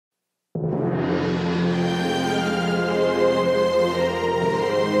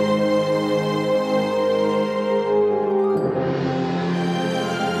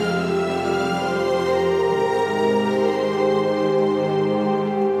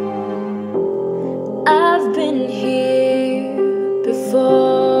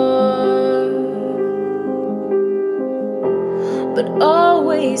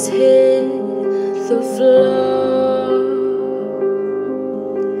always hit the floor.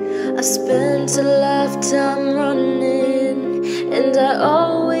 I spent a lifetime running, and I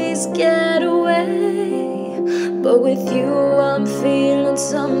always get away. But with you I'm feeling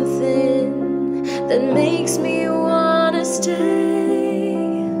something that makes me wanna stay.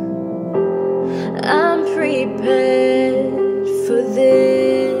 I'm prepared for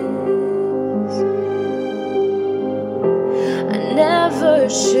this. I never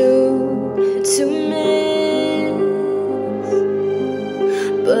shoot to miss,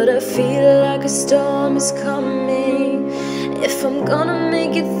 but I feel like a storm is coming. If I'm gonna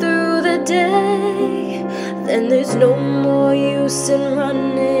make it through the day, then there's no more use in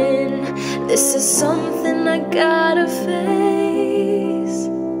running. This is something I gotta face.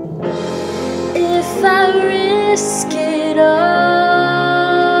 If I risk it all,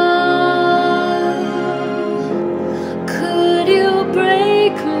 could you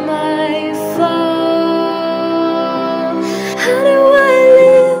break my fall? How do I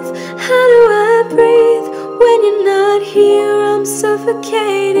live? How do I breathe? When you're not here, I'm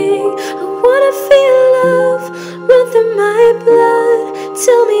suffocating. I wanna feel love run through my blood.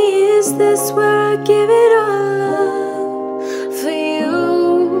 Tell me, is this where I give it all up? For you,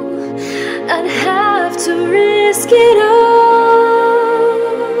 I'd have to risk it all,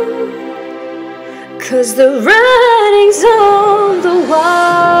 'cause the writing's on the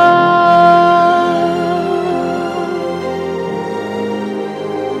wall.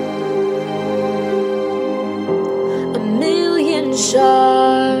 A million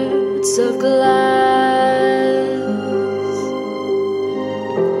shards of glass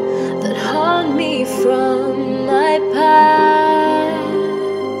that haunt me from my past.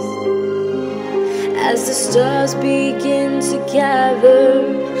 As the stars begin to gather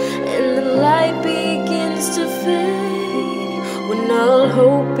and the light begins to fade, when all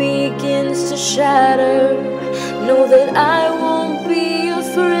hope begins to shatter, know that I won't be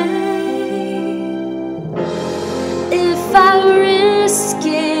afraid. If I risk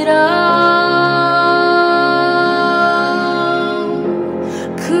it all,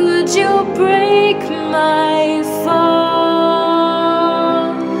 could you break my fall?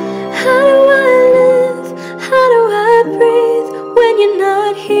 How do I live? How do I breathe? When you're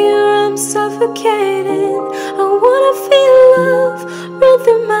not here, I'm suffocating. I wanna feel love run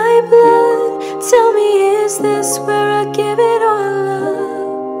through my blood. Tell me, is this where I give it all up?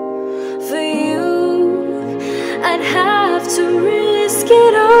 For you, I'd have to risk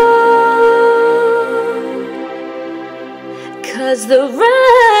it all, 'cause the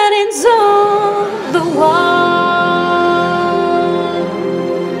writing's on the wall.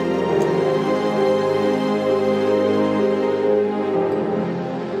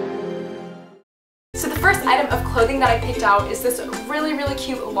 So the first item of clothing that I picked out is this really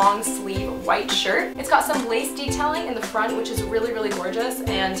cute long sleeve white shirt. It's got some lace detailing in the front, which is really gorgeous,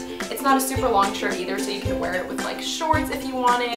 and it's not a super long shirt either, so you can wear it with like shorts if you wanted,